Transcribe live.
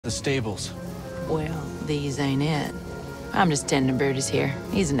The stables. Well, these ain't it. I'm just tending Brutus here.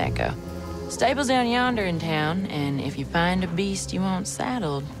 He's an echo. Stable's down yonder in town, and if you find a beast you want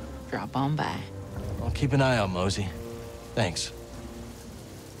saddled, drop on by. I'll keep an eye out, Mosey. Thanks.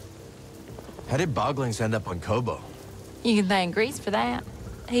 How did Boglings end up on Kobo? You can thank Grease for that.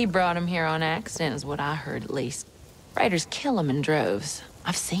 He brought him here on accident, is what I heard at least. Raiders kill them in droves.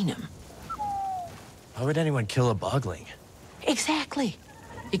 I've seen them. Why would anyone kill a Bogling? Exactly.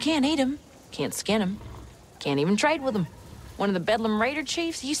 You can't eat them, can't skin them, can't even trade with them. One of the Bedlam Raider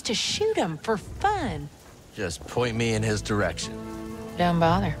chiefs used to shoot them for fun. Just point me in his direction. Don't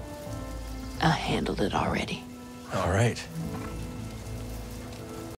bother. I handled it already. All right.